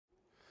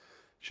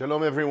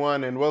Shalom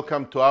everyone, and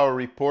welcome to our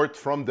report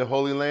from the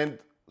Holy Land,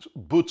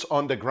 boots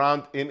on the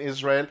ground in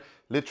Israel,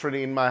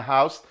 literally in my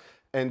house.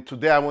 And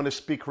today I want to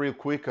speak real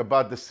quick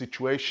about the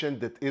situation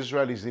that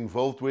Israel is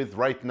involved with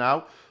right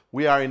now.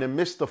 We are in the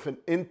midst of an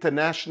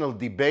international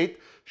debate.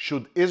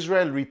 Should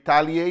Israel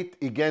retaliate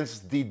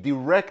against the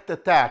direct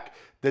attack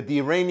that the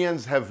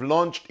Iranians have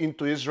launched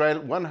into Israel?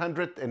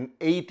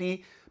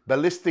 180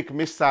 ballistic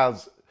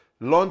missiles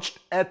launched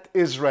at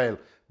Israel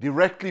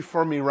directly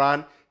from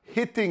Iran,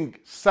 hitting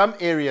some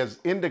areas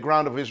in the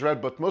ground of Israel,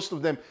 but most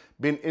of them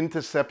been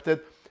intercepted.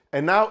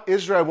 And now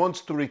Israel wants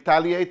to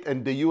retaliate,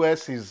 and the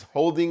US is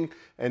holding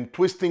and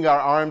twisting our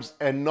arms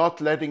and not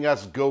letting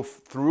us go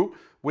through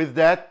with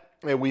that.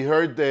 We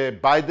heard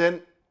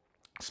Biden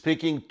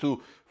speaking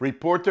to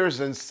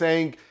reporters and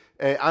saying,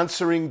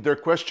 answering their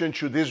question,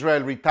 should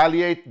Israel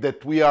retaliate,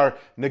 that we are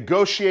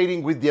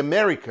negotiating with the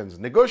Americans.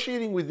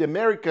 Negotiating with the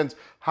Americans,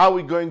 how are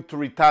we going to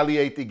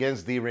retaliate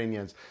against the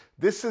Iranians?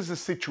 This is a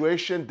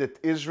situation that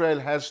Israel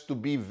has to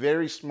be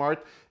very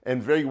smart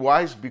and very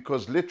wise,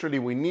 because literally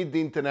we need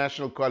the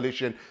international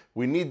coalition.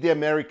 We need the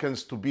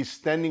Americans to be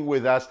standing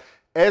with us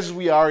as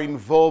we are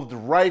involved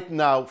right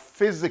now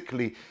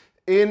physically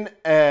in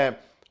a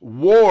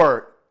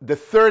war, the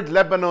third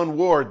Lebanon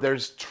war.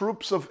 There's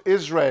troops of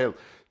Israel,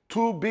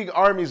 two big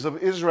armies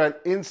of Israel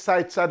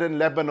inside southern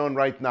Lebanon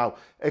right now,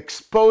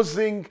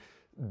 exposing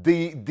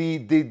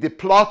the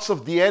plots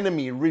of the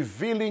enemy,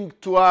 revealing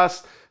to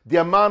us the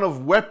amount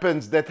of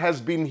weapons that has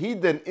been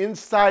hidden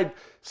inside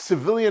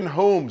civilian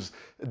homes,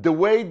 the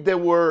way they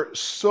were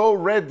so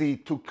ready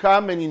to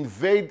come and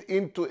invade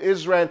into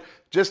Israel,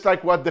 just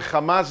like what the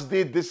Hamas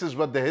did. This is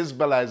what the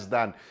Hezbollah has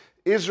done.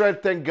 Israel,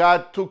 thank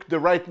God, took the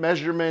right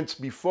measurements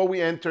before we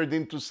entered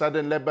into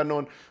southern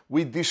Lebanon.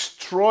 We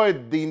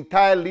destroyed the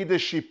entire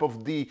leadership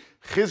of the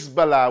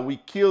Hezbollah. We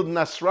killed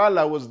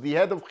Nasrallah, was the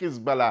head of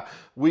Hezbollah.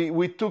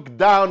 We took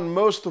down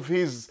most of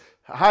his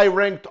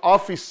high-ranked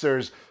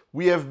officers.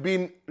 We have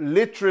been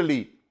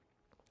literally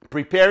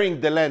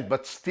preparing the land,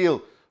 but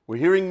still, we're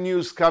hearing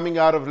news coming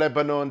out of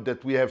Lebanon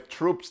that we have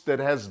troops that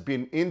has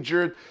been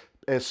injured,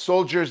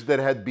 soldiers that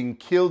had been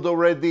killed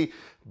already.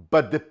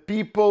 But the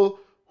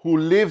people who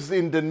lives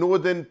in the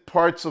northern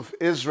parts of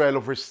Israel,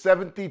 over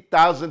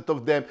 70,000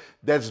 of them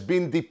that's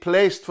been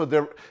displaced for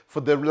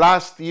the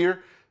last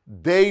year,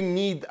 they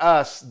need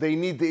us. They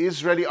need the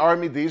Israeli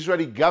army, the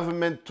Israeli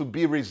government to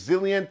be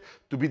resilient,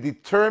 to be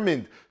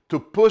determined to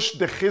push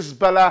the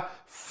Hezbollah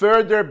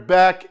further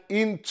back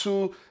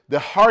into the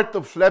heart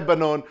of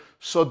Lebanon,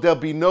 so there'll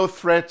be no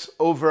threats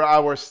over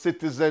our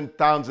citizen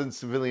towns and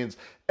civilians.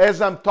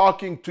 As I'm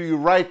talking to you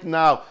right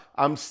now,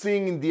 I'm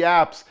seeing in the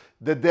apps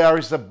that there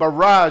is a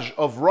barrage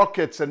of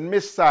rockets and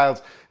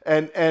missiles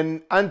and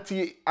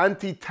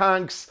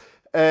anti-tanks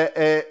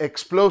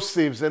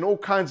explosives and all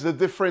kinds of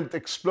different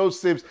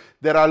explosives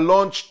that are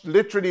launched,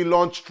 literally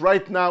launched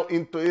right now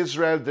into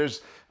Israel.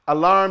 There's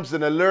alarms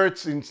and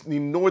alerts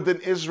in northern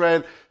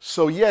Israel.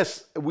 So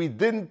yes, we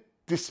didn't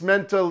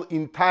dismantle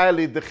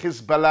entirely the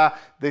Hezbollah.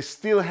 They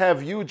still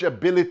have huge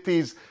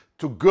abilities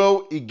to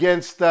go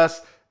against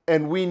us,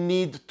 and we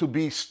need to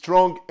be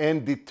strong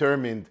and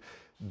determined.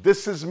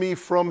 This is me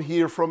from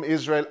here, from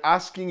Israel,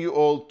 asking you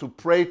all to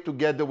pray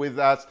together with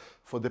us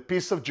for the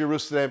peace of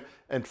Jerusalem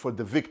and for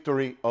the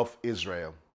victory of Israel.